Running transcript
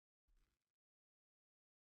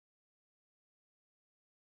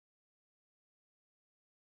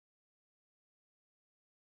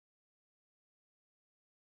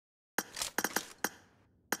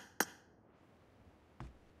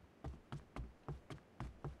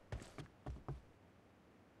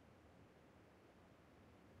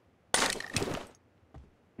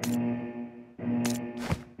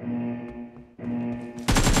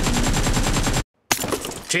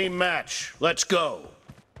Team match, let's go.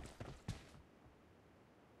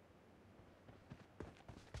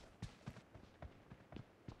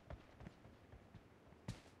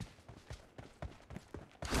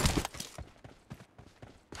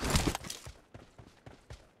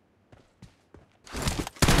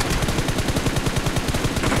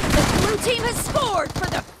 The blue team has scored for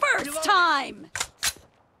the first time!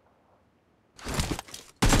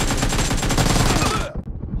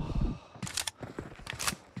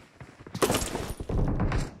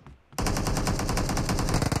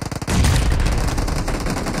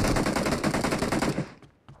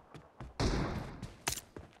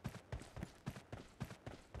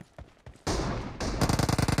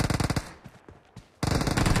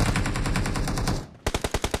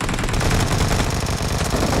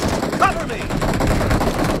 Cover me!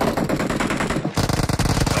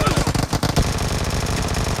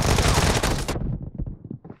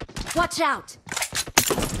 Watch out!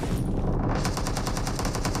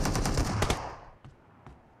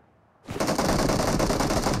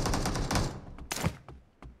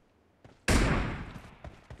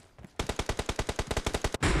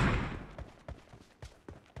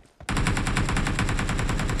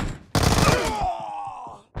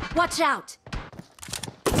 Watch out!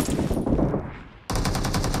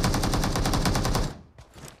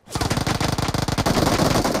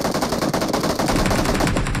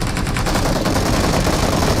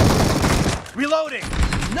 Reloading!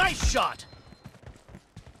 Nice shot!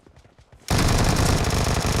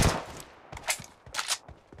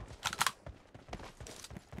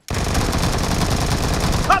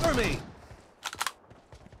 Cover me!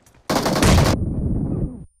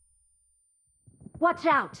 Watch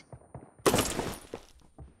out!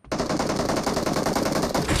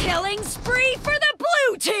 Killing spree for the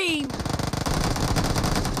blue team!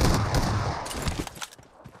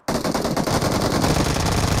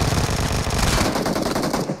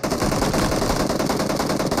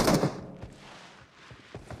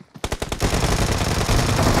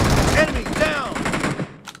 Enemy down!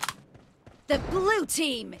 The blue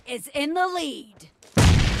team is in the lead.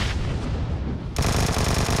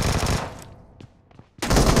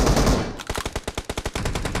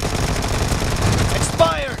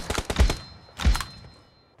 Expired!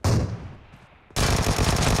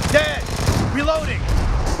 Dead! Reloading!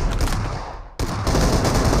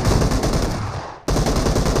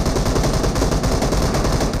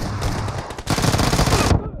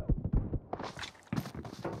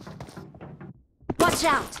 Watch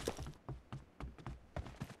out!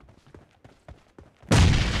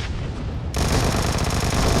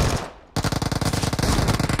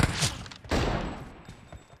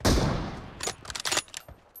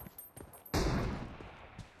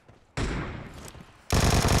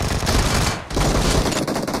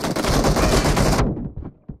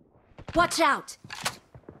 Watch out!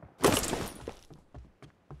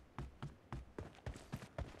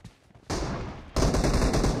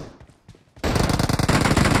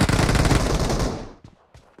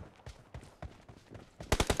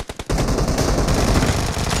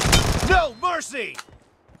 No mercy!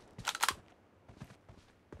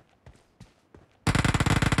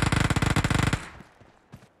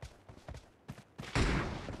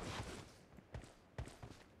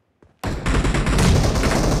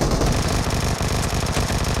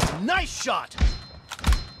 Nice shot!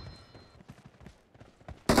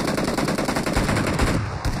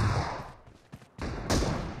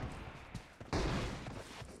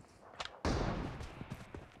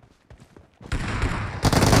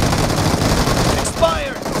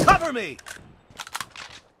 Expired! Cover me!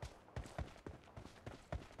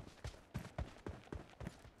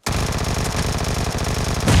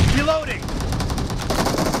 Reloading!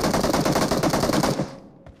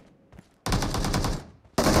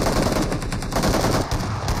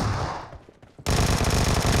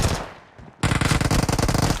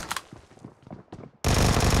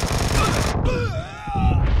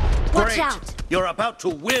 Watch Great! out! You're about to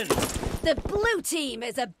win! The blue team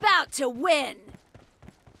is about to win!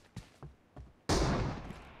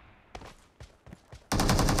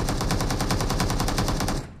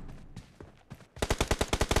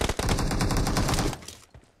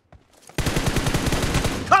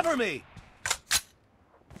 Cover me!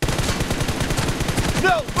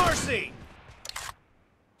 No mercy!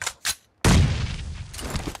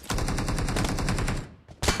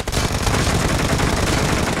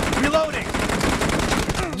 Reloading!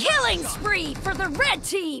 Killing spree for the red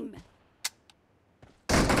team!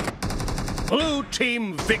 Blue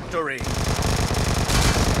team victory!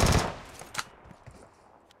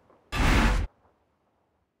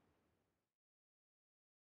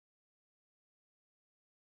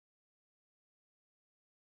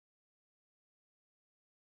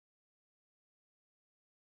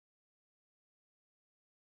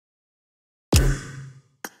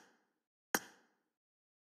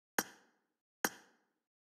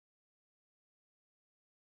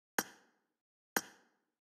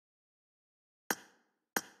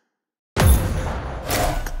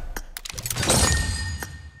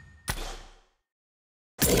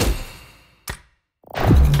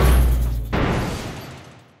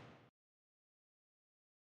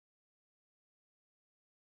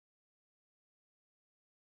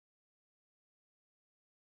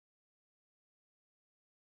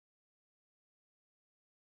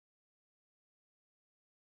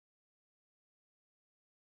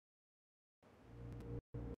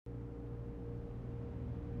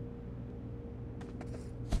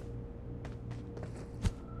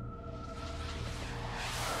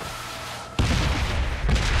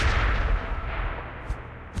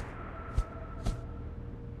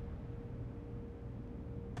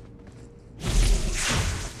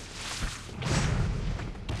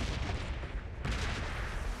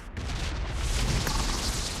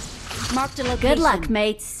 Marked a location. Good luck,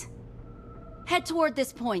 mates. Head toward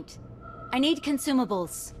this point. I need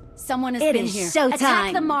consumables. Someone has It been is here. showtime.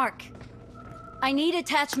 Attack the mark. I need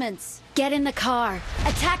attachments. Get in the car.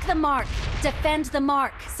 Attack the mark. Defend the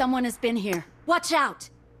mark. Someone has been here. Watch out.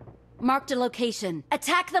 Marked a location.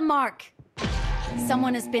 Attack the mark.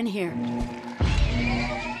 Someone has been here.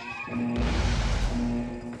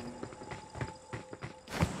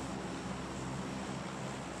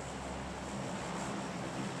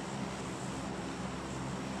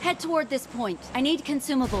 Head toward this point. I need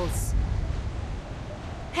consumables.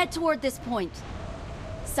 Head toward this point.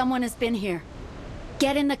 Someone has been here.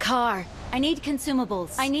 Get in the car. I need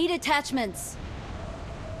consumables. I need attachments.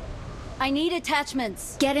 I need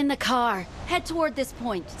attachments. Get in the car. Head toward this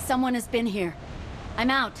point. Someone has been here. I'm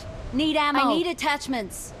out. Need ammo. I need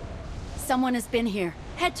attachments. Someone has been here.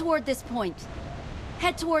 Head toward this point.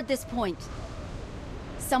 Head toward this point.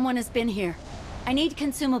 Someone has been here. I need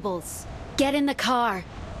consumables. Get in the car.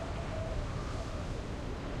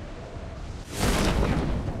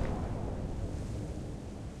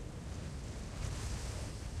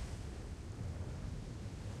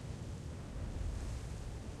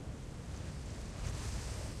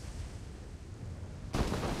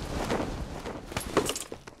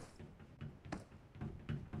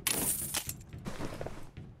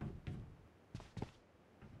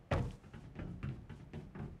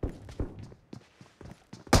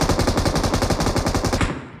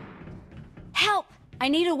 I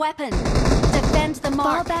need a weapon. Defend the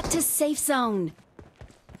mark. Fall back to safe zone.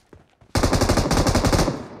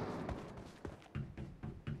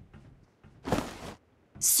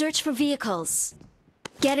 Search for vehicles.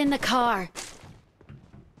 Get in the car.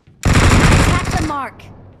 Attack the mark.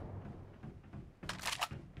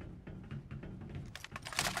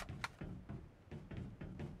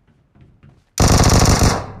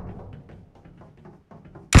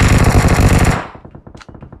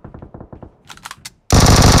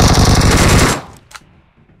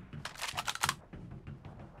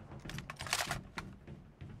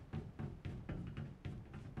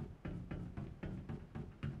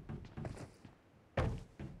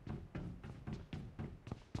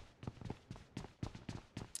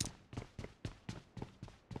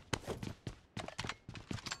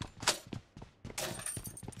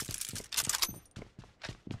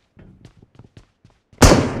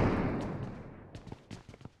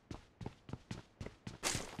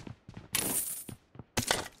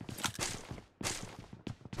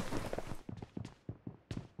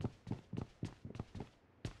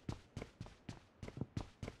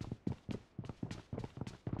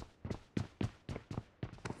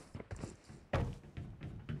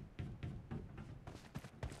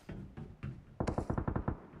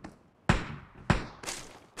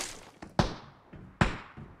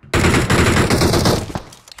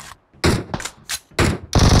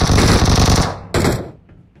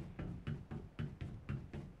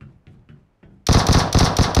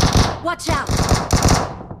 Watch out!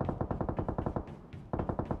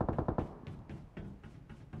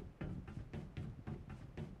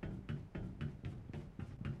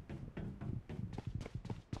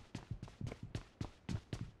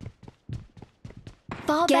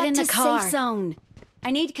 Fall Get back in to the car. safe zone.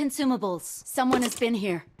 I need consumables. Someone has been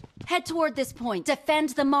here. Head toward this point. Defend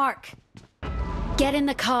the mark. Get in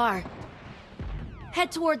the car.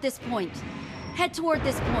 Head toward this point. Head toward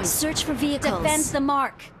this point. Search for vehicles. Defend the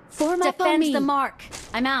mark. Form up on Defend me. the mark.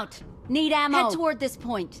 I'm out. Need ammo. Head Head toward this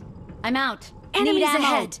point. I'm out. Enemies Need ammo.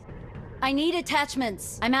 ahead. I need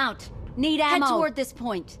attachments. I'm out. Need ammo. Head toward this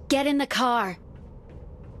point. Get in the car.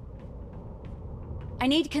 I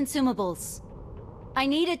need consumables. I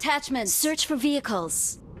need attachments. Search for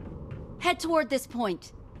vehicles. Head toward this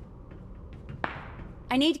point.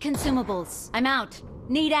 I need consumables. I'm out.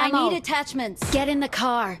 Need ammo. I need attachments. Get in the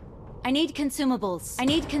car. I need consumables. I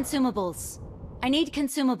need consumables. I need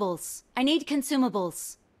consumables. I need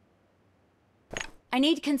consumables. I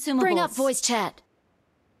need consumables. Bring up voice chat.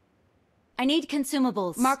 I need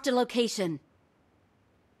consumables. Marked a location.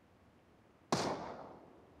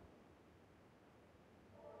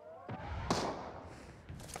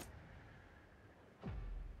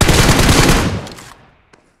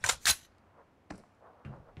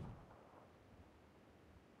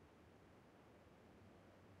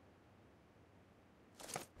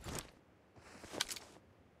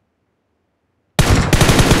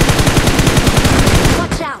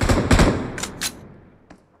 Watch out!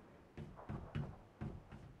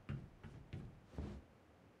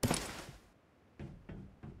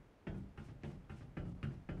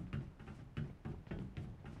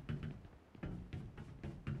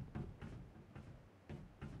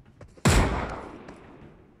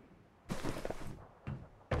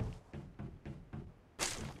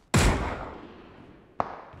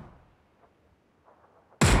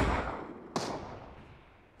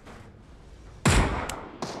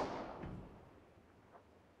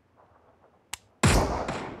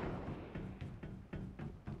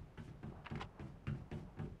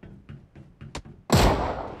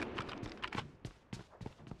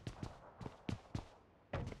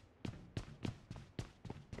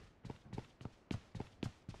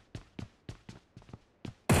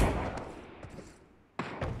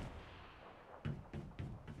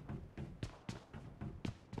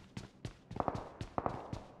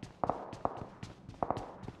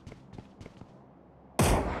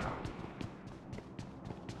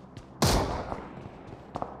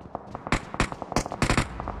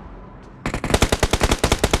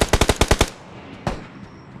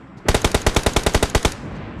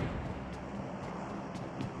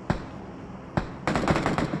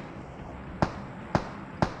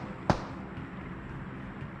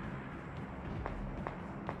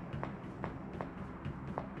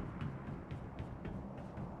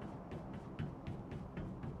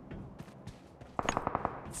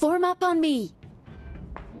 Form up on me.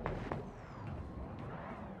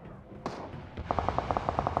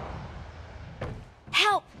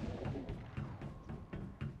 Help!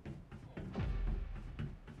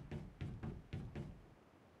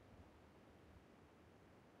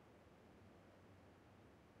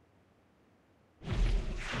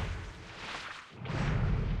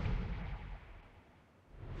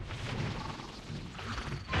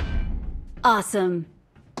 Awesome.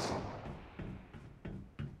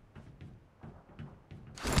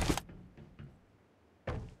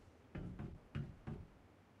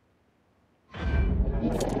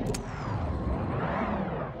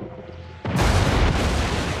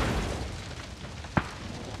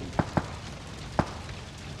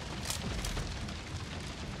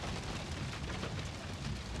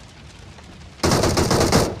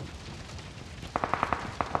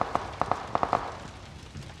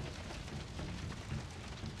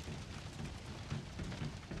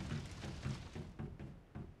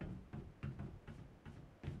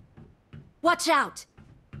 Watch out!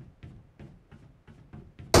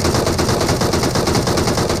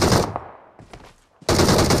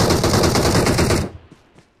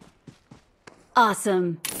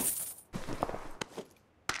 Awesome.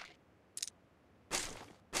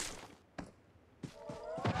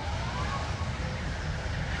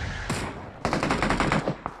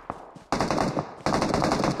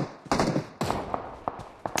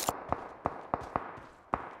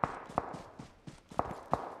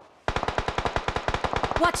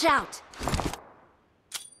 Watch out!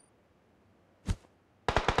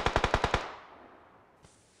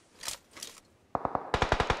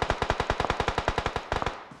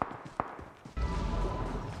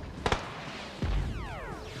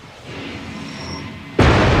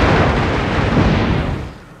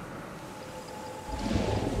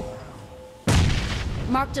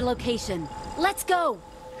 Marked a location. Let's go!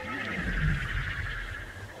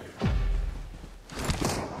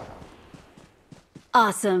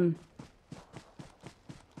 Awesome.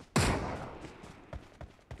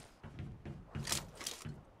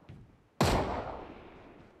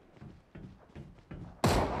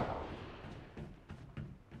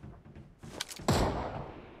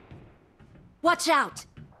 Watch out!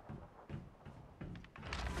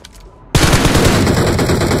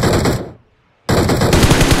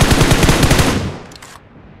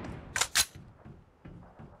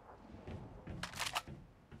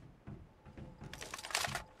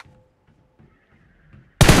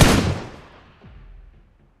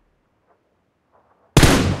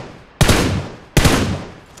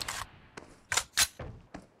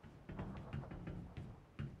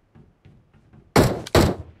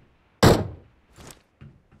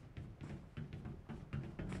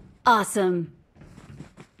 Awesome.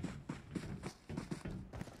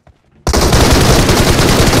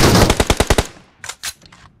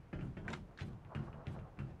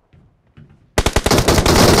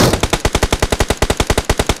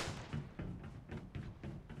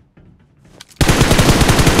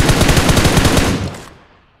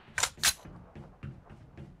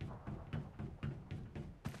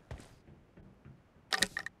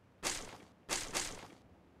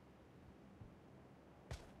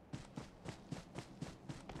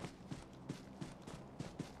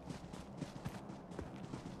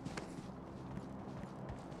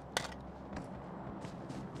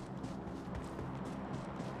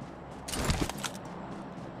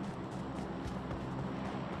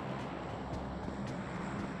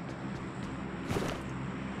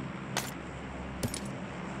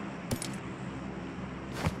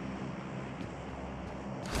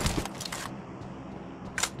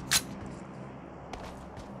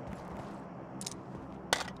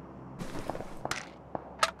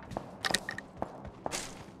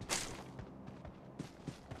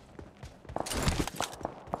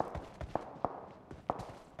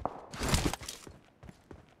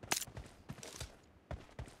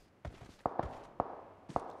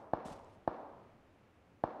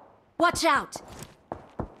 Watch out!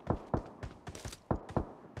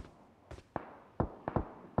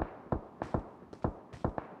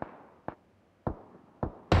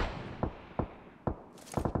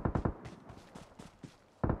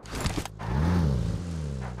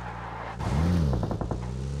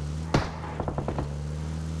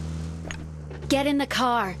 Get in the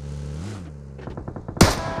car.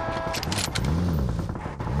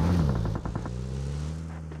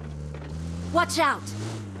 Watch out!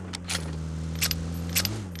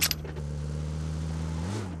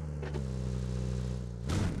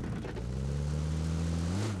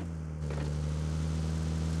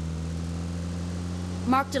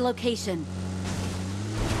 Marked a location.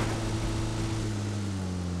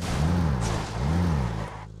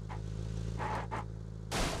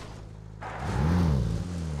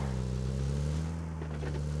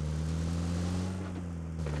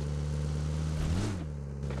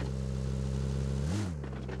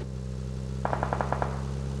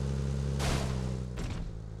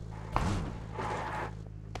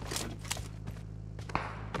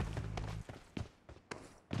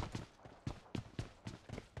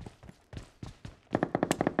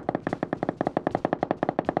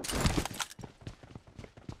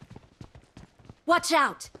 Watch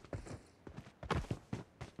out!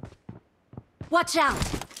 Watch out!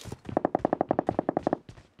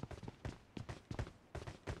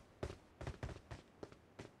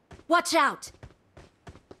 Watch out!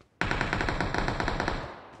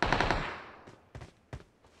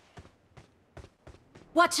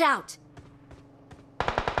 Watch out!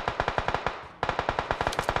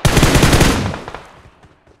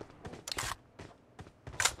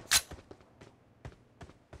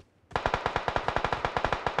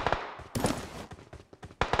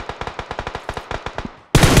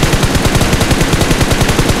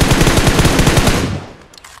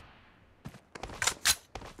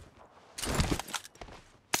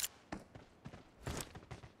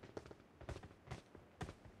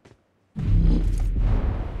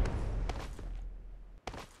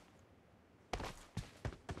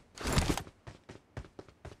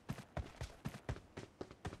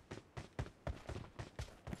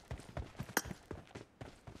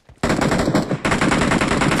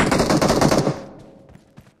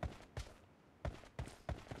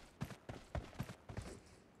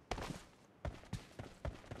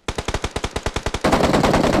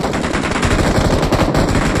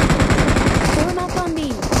 Form up on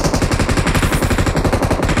me.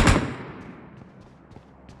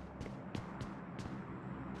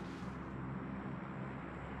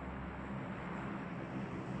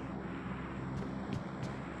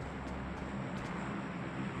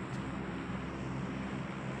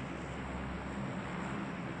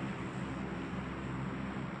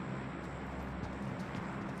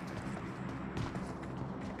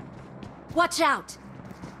 Watch out!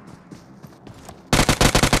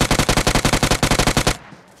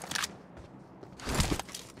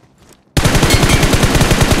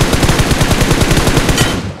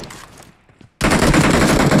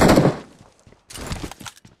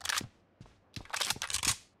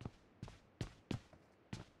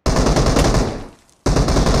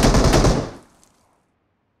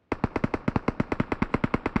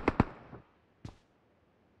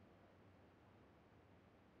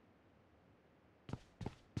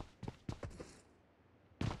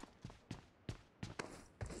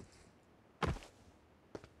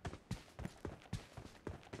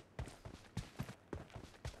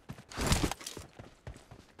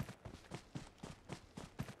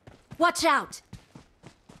 Watch out!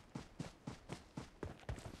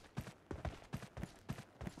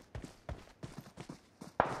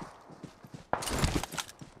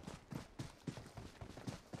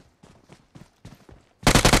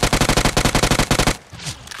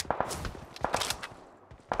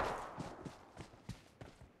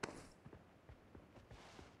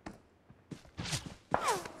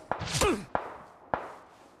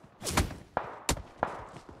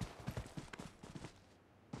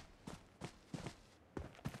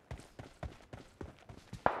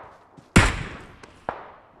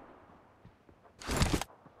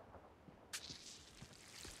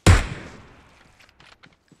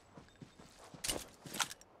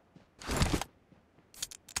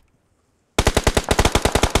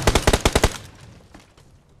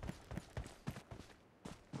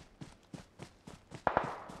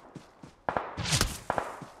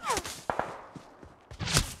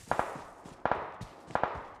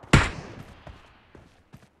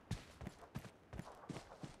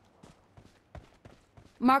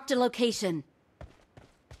 Marked a location.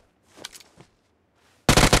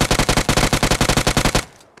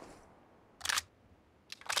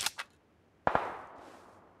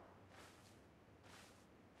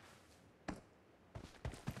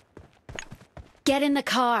 Get in the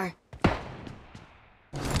car.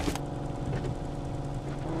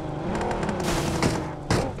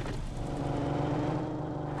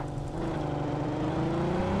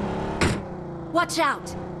 Watch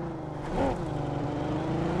out!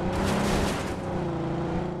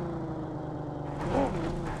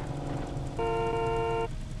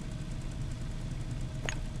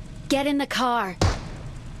 Get in the car.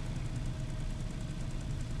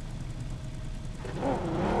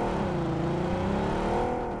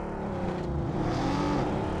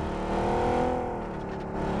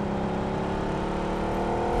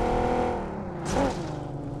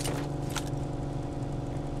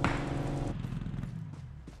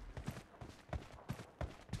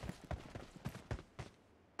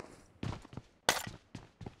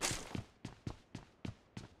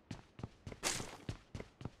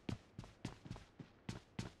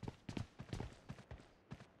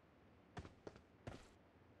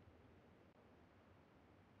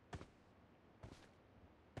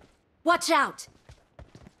 Watch out!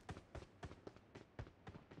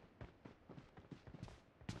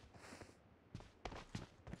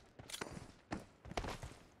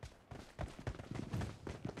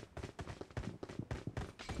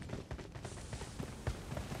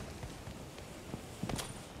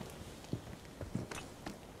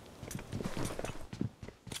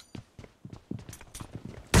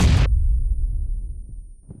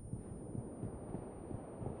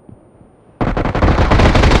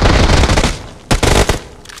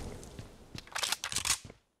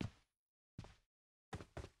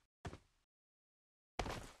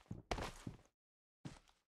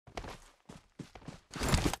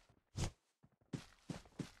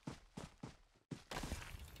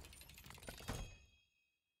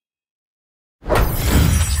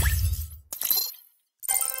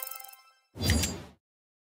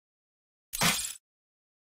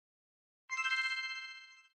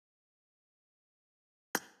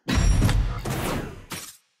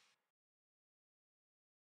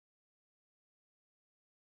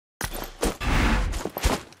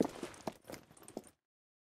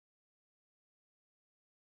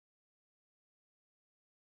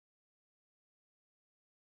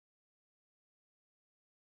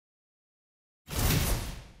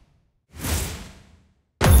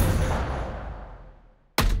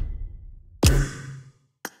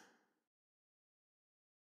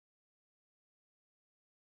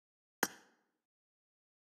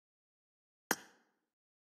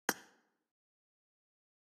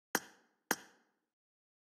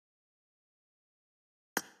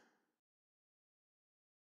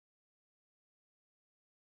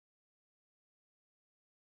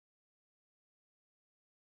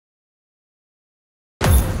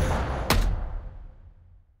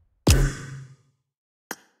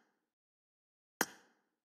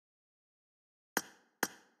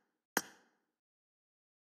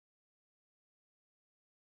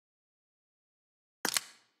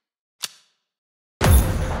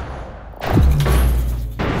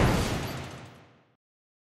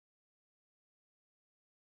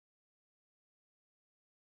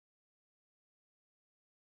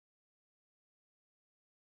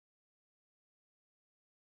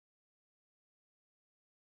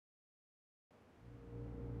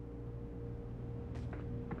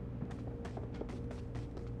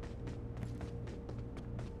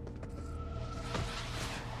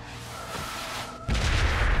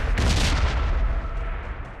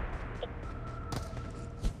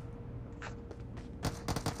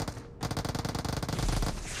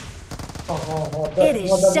 It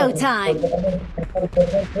is showtime.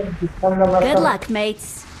 Good luck,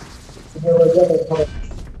 mates.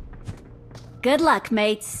 Good luck,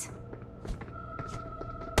 mates.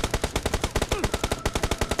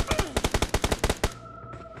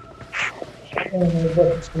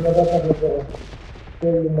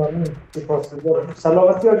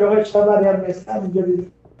 سلامتی آقای شماری هم نیستم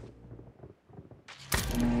اینجوری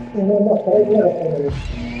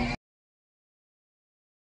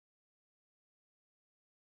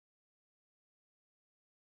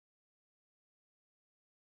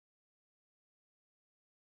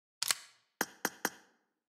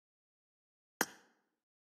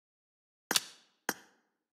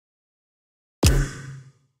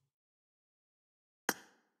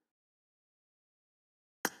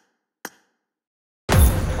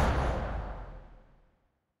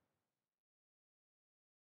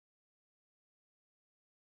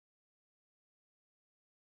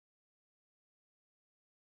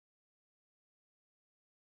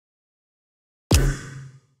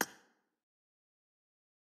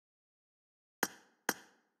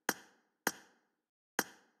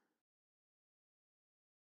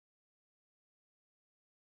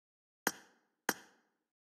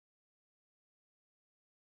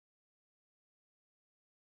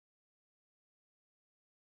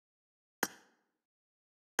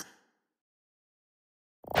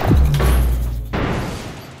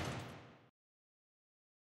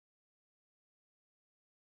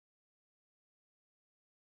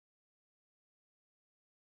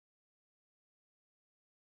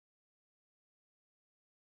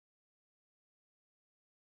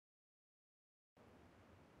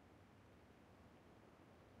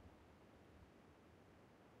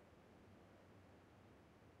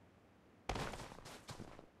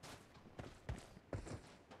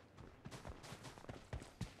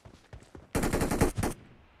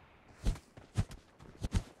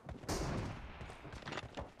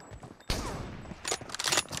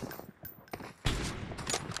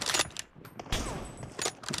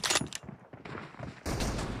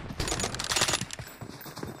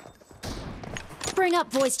Bring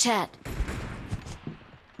up voice chat.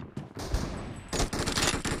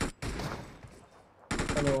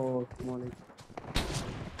 Hello, good morning.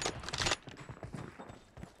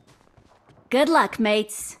 Good luck,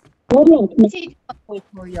 mates. Sì,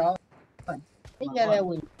 poi io. E gli era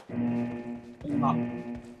lui.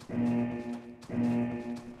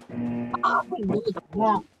 Ah, quindi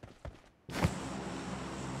no.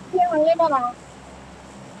 Io le va.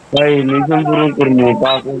 भाई lesson पूरा करने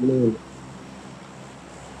पागल लोग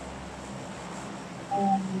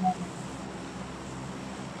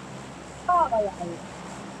Ah, vai.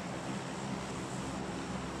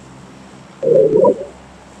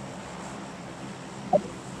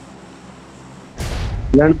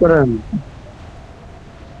 Land पर हम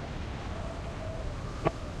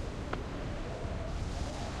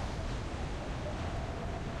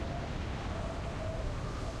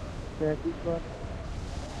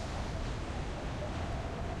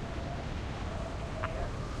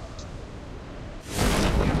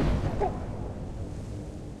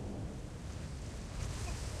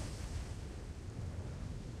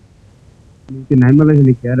कि नहीं मतलब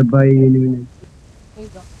नहीं यार भाई ये नहीं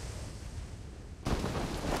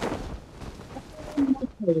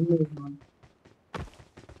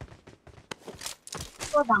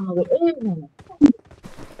Guardando che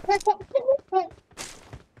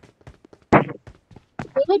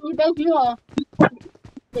vedi da io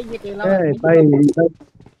vedi che la है भाई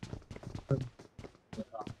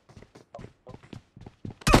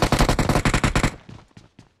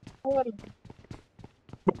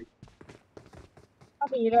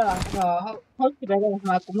capire non si vede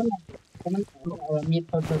ma come mi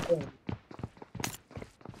sto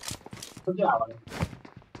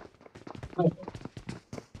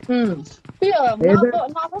bây giờ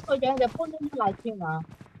nó có thời gian để phun lên lại chưa mà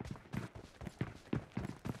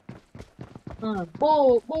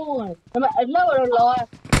bu bu mà lâu rồi rồi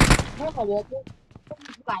nó mà bu phun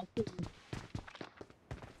lại chưa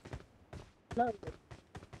lâu rồi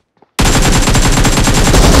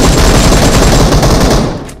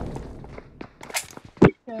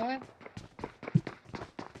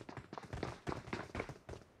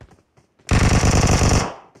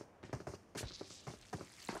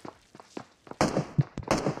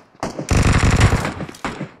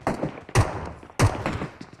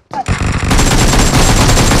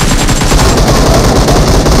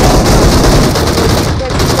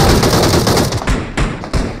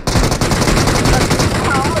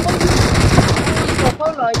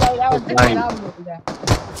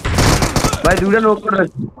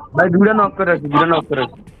भाई दूल्हा नौकर रख दूल्हा नौकर रख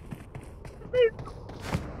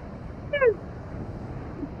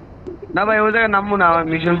না ভাই ওই জায়গায় নামবো না, আমার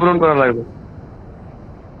মিশন পূরণ করা লাগবে।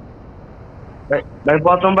 ভাই ভাই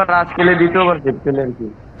প্রথমবার রাজ খেলে, দ্বিতীয়বার জেট খেলে আর কি।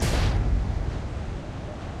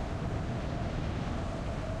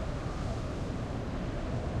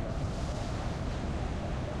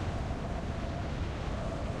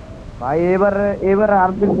 ভাই এবার এবার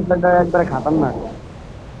আর একবারে খাতাম না।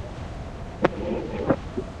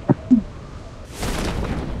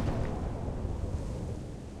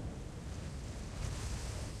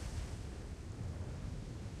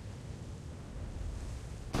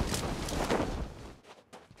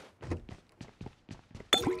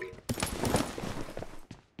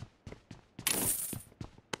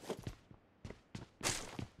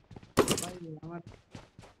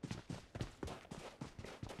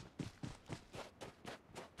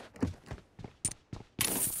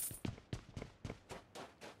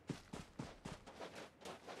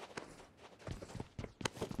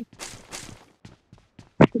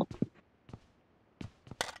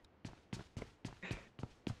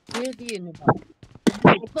 Thế thì nó bảo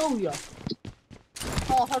câu rồi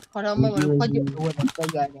họ họ họ làm mà nó có chuyện đùa nó có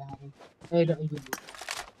giờ này đây đợi gì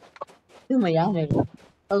thứ mày dám này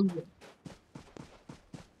ừ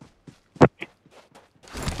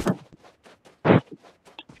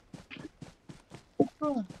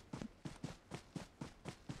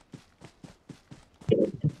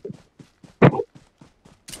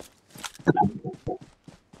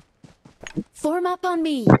Form up on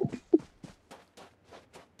me.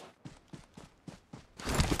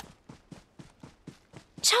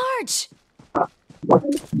 Charge!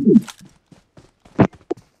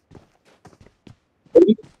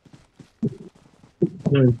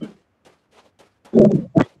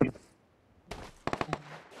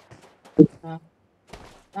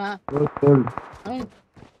 à ấy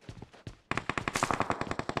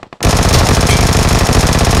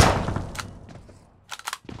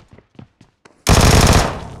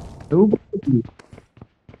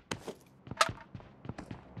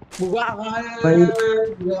buka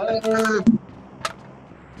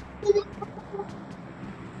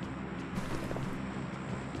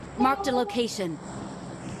Marked a location.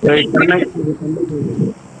 এই সামনে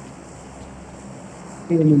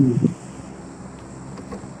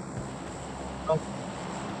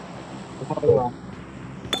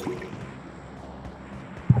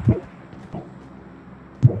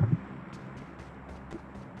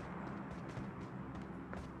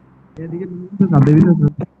এদিকে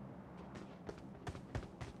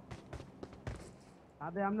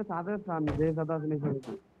সাদে আমরা সাদে স্থান যে সাদা আসলে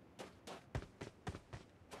সেটা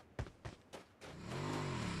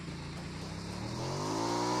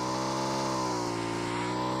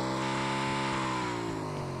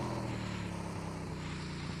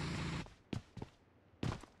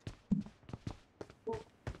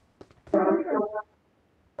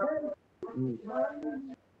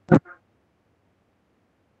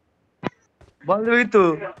বল দিবি তো।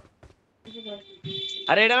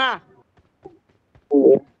 আরে এটা না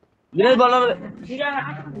দিনেশ বল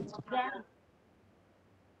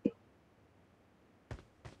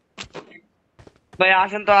ভাই,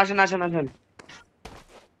 আসেন তো, আসেন আসেন আসেন।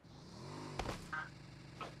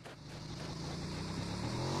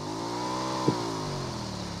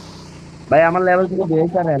 ভাই আমার লেভেল থেকে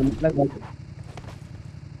বেশি আর হেলমেট লাগবে।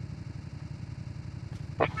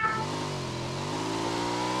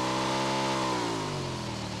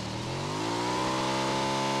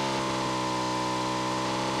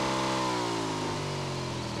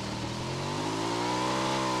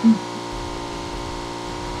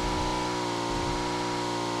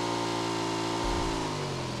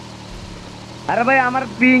 अरे भाई हमार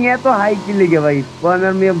पिंग है तो हाई की लिखे भाई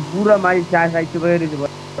कॉर्नर में पूरा मारी चार साइड से भाई रीच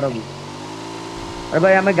प्रभु। अरे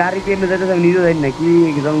भाई हमें गाड़ी पे में जाते सब नीचे जाइन ना कि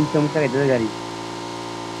एकदम समस्या कहते गाड़ी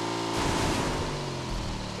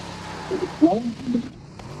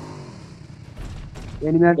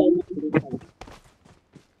एनिमेट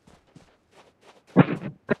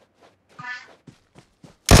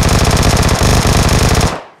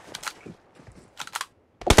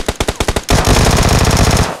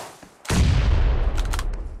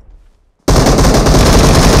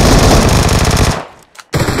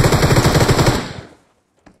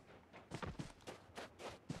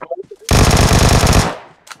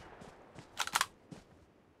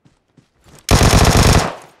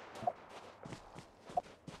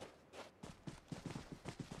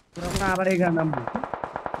পুরোটা আবার এই গান নাম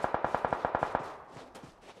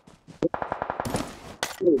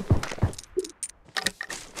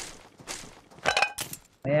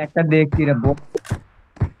ভাই একটা দেখছি রে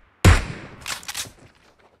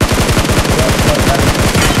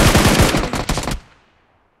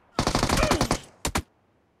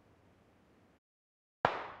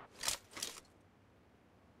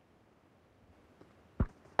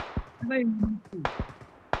ভাই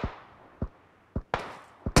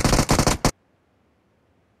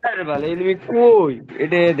আরে ভাই এনিমি কই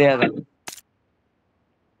এটা দেয়া যাবে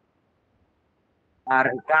আর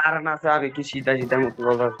কারণ আছে আগে কি সিধা সিধা মতো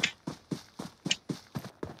বলা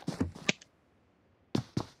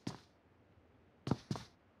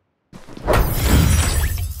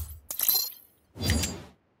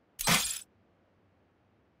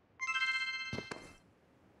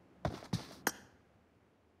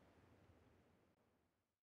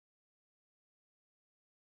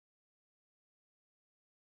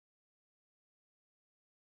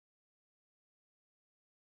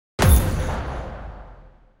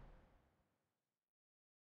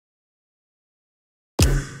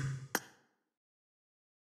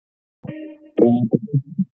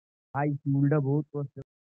ভাই চুলটা বহুত কষ্ট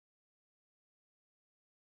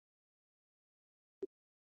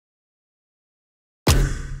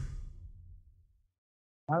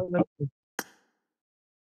ভালো লাগছে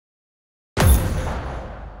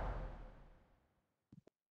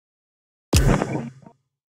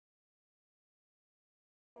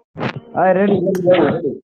আয় ready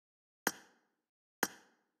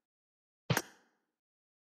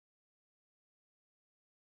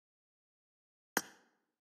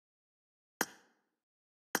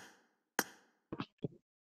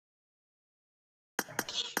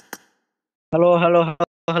hello hello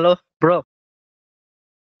hello bro.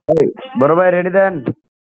 বড় ভাই ready then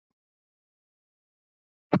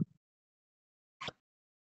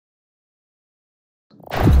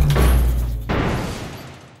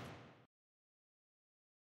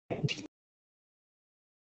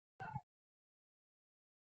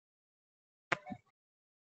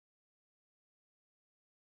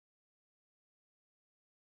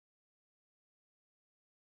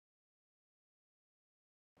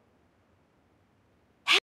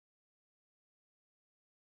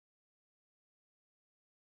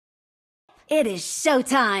It is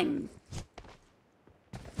showtime.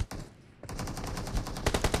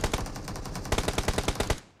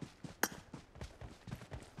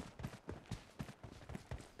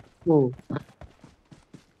 ও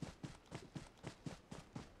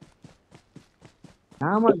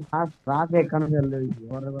আমার রাত এখানে চলে গেছে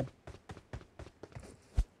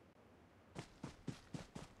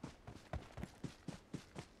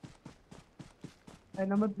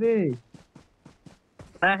নাম্বার 3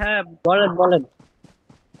 হ্যাঁ হ্যাঁ বলেন বলেন।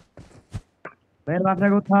 ভাইয়ের বাসা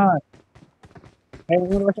কোথায় এই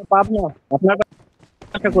আমার বাসা পাবনা, আপনার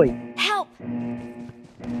বাসা কই? Help!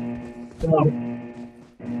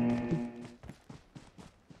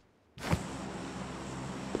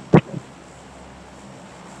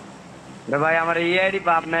 রে ভাই আমার এই আইডি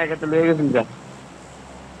বাপ না একে তো লয়ে গেছেন যা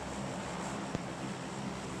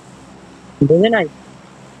বুঝে নাই?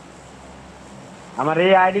 আমার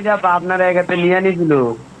এই আইডিটা আপনার একাতে নিয়ে নিছিল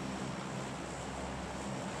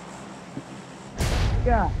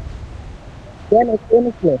কেন কেন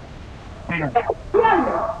ছিল?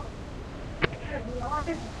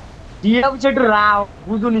 দিয়া বুঝে একটু রাও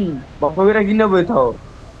বুঝুনি বকবেরা কিনা বই থাও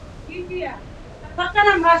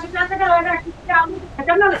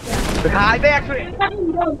খাইবে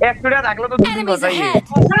 100 টাকা রাখলো তো দুদিন Enemies কথাই ahead!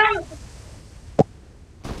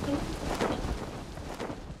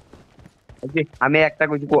 আমি একটা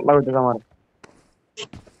কইছি কোলা হইতেছে আমার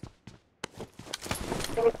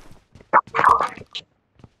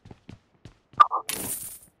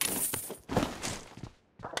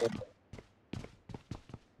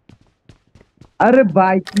আরে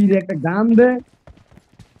ভাই কি রে একটা গান দে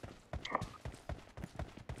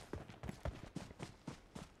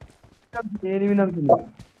এনিমি নাম ছিল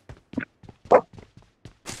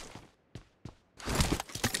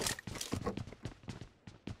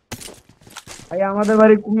ভাই আমাদের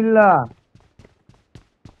বাড়ি কুমিল্লা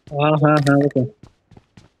হ্যাঁ হ্যাঁ হ্যাঁ ওকে।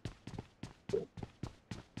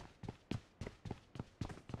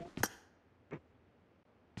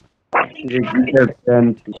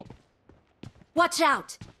 Watch out!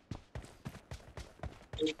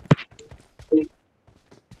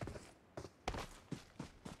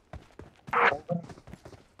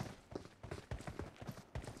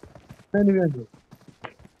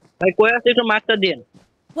 ভাই কই আছে একটু মাছটা দিন।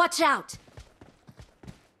 Watch out!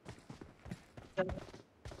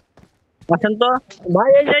 আসেন তো ভাই,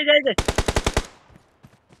 এই যে এই যে এই যে।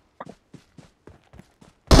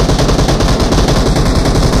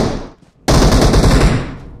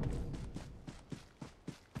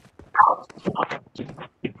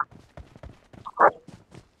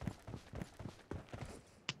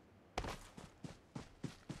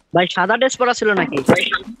 ভাই সাদা ড্রেস পরা ছিল নাকি?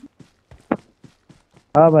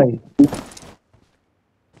 হ্যাঁ ভাই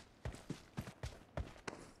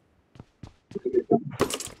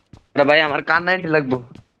ভাই আমার কান 90 লাগবো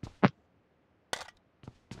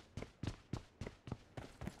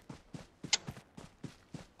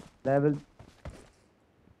লেভেল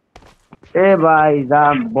এ ভাই যা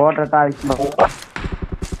বট এটা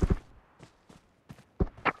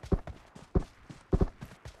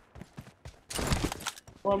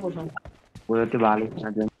ওতে ভালো না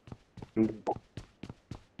জান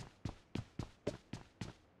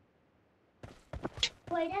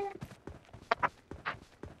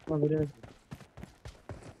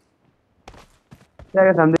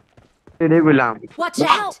জায়গা সামনে রে বললাম Watch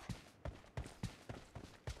out!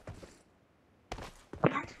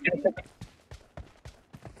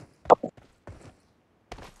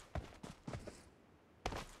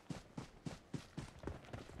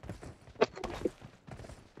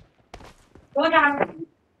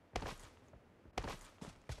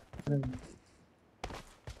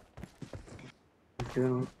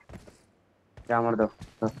 আমার দাও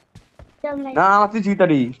না আমার তুই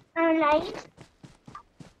চিতারি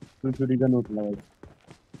তুই চুরি কেন উঠলা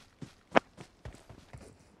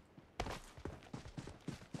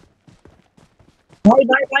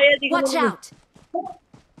ভাই ভাই এদিকে Watch out!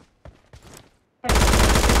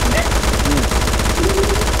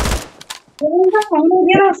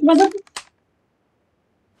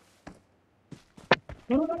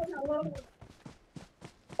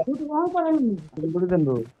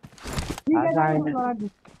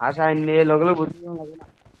 আশা আইনে লগে লগে বুঝতে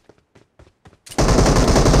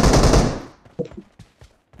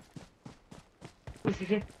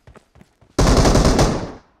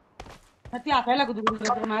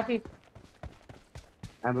লাগে না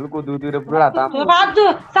আমি বলি কত দূরে পুরো রাতাম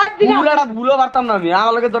পুরাটা ভুলো পারতাম না আমি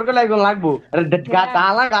আমার লগে দরকার লাগবো আরে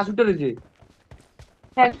গালা গাছ উঠে রয়েছে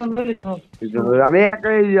আমি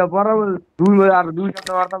একাই বরাবর দুই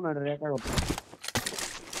সপ্তাহ পারতাম না একা করতাম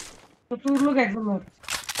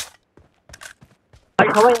ভাই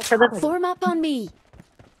সবাই একসাথে থাকি Form up on me!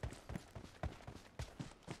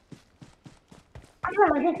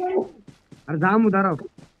 আর যামু দাঁড়াও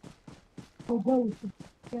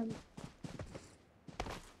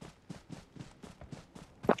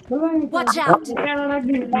Watch out!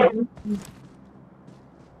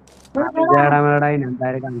 জেড়া মেড়াই না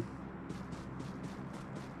ডাইরেক্ট আমি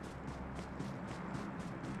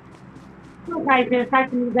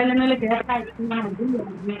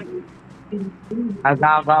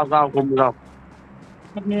যাও কম যাও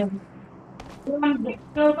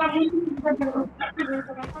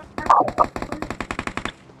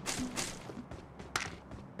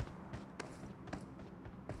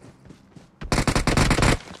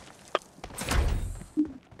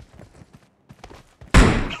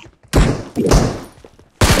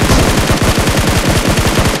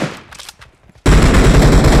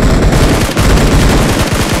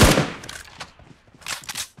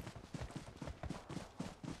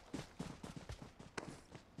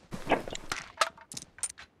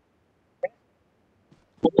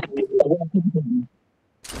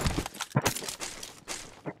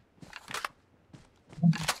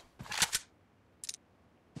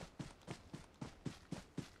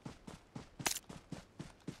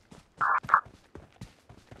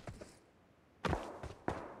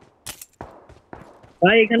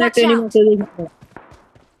ভাই এখানে Watch একটা এনিমি out! আছে দেখো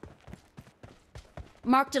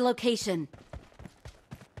Marked a location.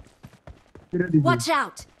 Watch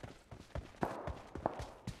out!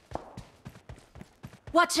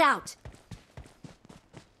 Watch out!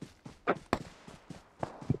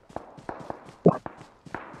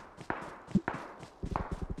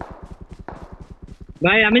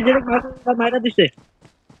 ভাই আমি যেটা মাইরা দিছে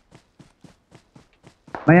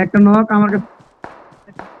ভাই একটা নক আমার কাছে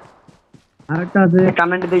আরেকটা আছে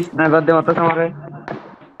কমেন্ট দিস না গদ্দে মত আমারে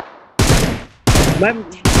ভাই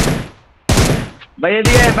ভাই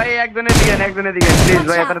এদিকে ভাই একজনের দিকে প্লিজ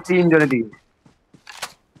ভাই আপনারা তিনজনের দিকে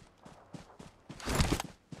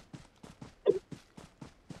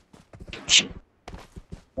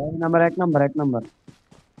এক নাম্বার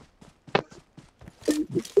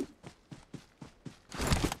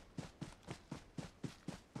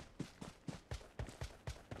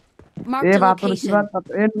Marked a location.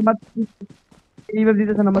 এইবার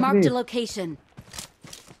দিতেছে নাম্বার Marked 3 a location.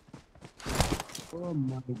 ও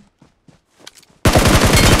মাই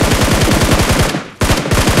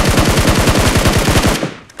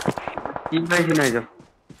তিন ভাই নাই যাও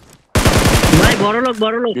ভাই বড় লোক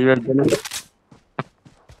এইবার চলে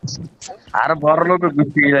আর বড় লোক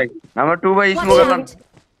গুছি যাই নাম্বার 2 ভাই Watch স্মোক করলাম out!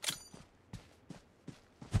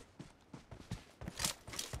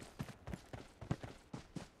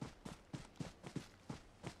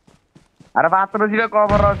 আরে বাতর দিলে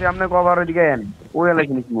কভার আছে আপনি কভার দিকে এন ওই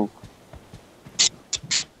লাগি স্মোক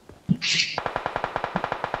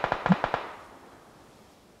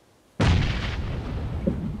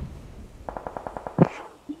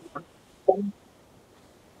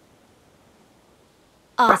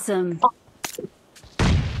Awesome.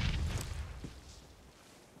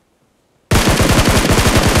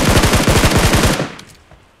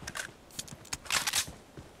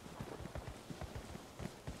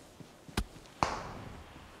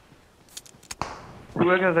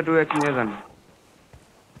 Two X নিয়ে যান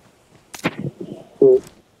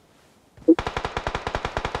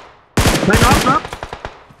ভাই নক নক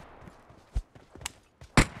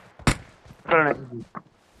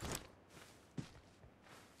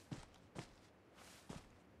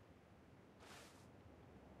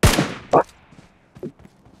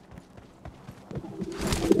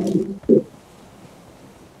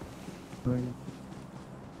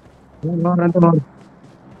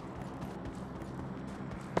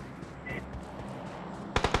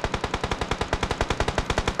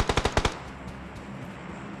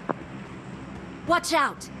Watch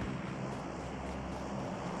out!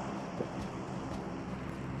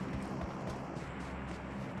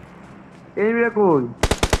 এই মিয়া কই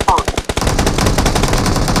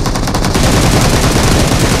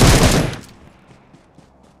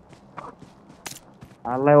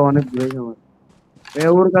আল্লাহ অনেক দূরে আমার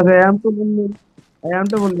ওর কাছে এম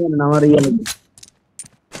তো বললেন না আমার ইয়ে লাগে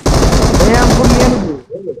এম বললেন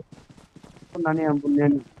না নি এম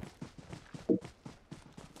বললেন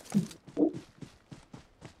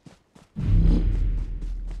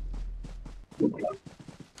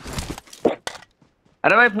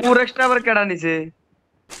আরে ভাই পুরো এক্সট্রা আবার কেডা নিছে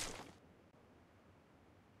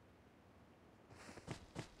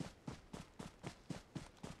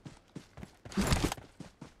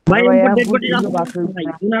ভাই ভাই এমপুর এম ডেড বডি বলছিল রাখুন বাসে ভাই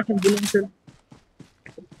কোন আছেন দিলেন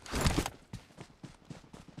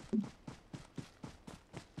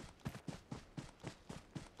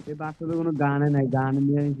এই বাসে তো কোনো গানে নাই গান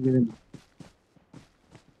নিয়ে গেলেন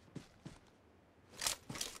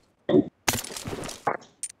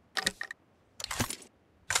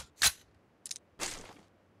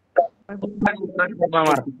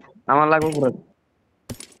আমার আমার লাগবে পুরো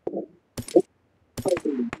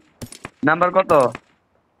নাম্বার কত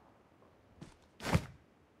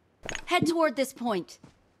Head toward this point.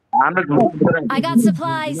 আমরা I got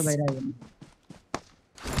supplies.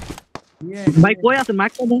 ভাই কই আছেন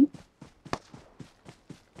মাইকটা দেন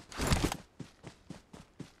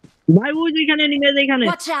ভাই ওই যেখানে নিয়ে যেখানে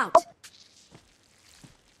Watch out!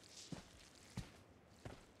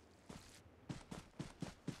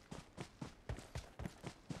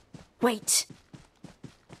 Wait.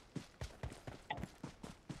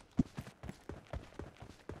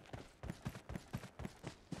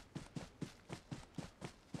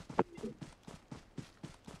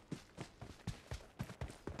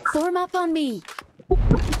 Form up on me.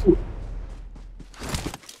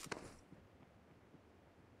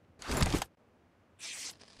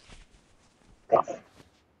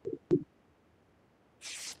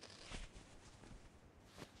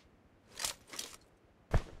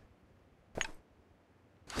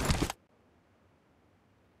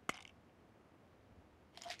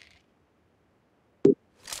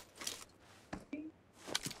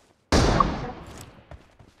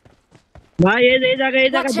 ভাই এই জায়গায়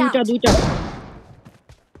Watch out. দুইটা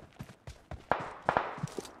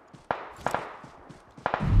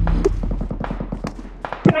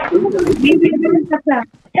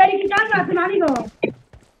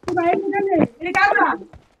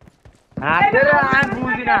আসলে আমি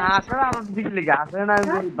বুঝি না আসলে আমার দিক লিখে আসলে না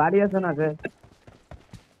বাড়ি আছে না আছে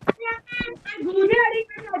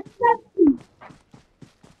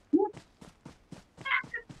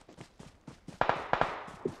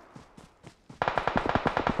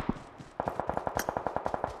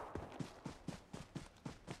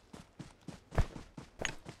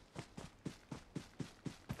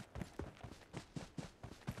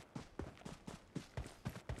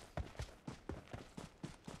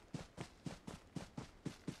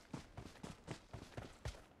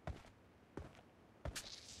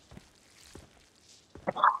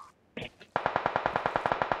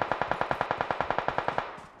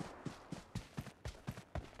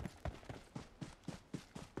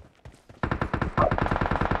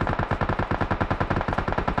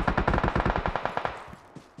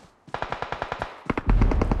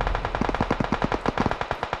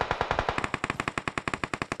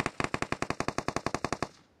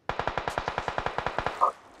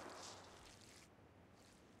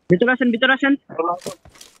ভিতরে আসেন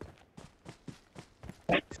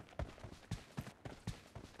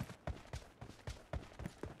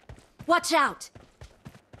Watch out!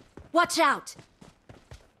 Watch out!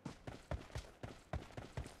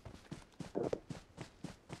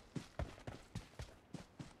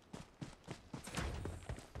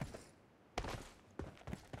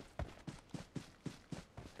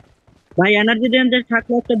 ভাই এনার্জি রেঞ্জের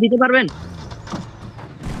থাকলে একটা দিতে পারবেন?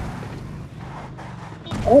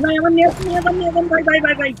 ও ভাই আমার নিয়ে যান ভাই ভাই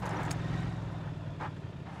ভাই ভাই।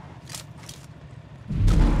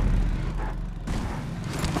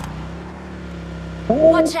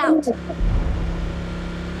 Watch out!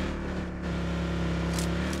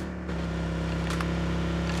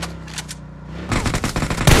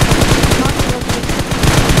 Mark the location.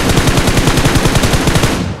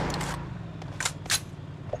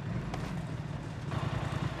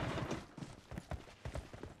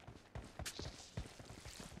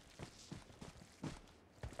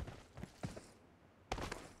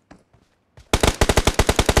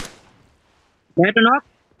 ভাই একটা নক।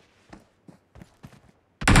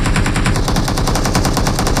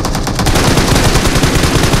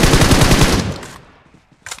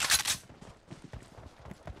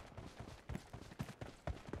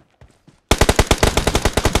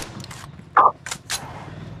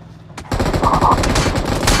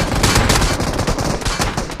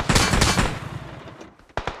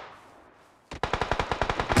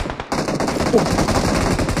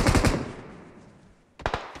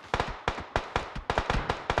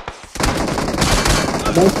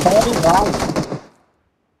 ভাই সরি ভাই।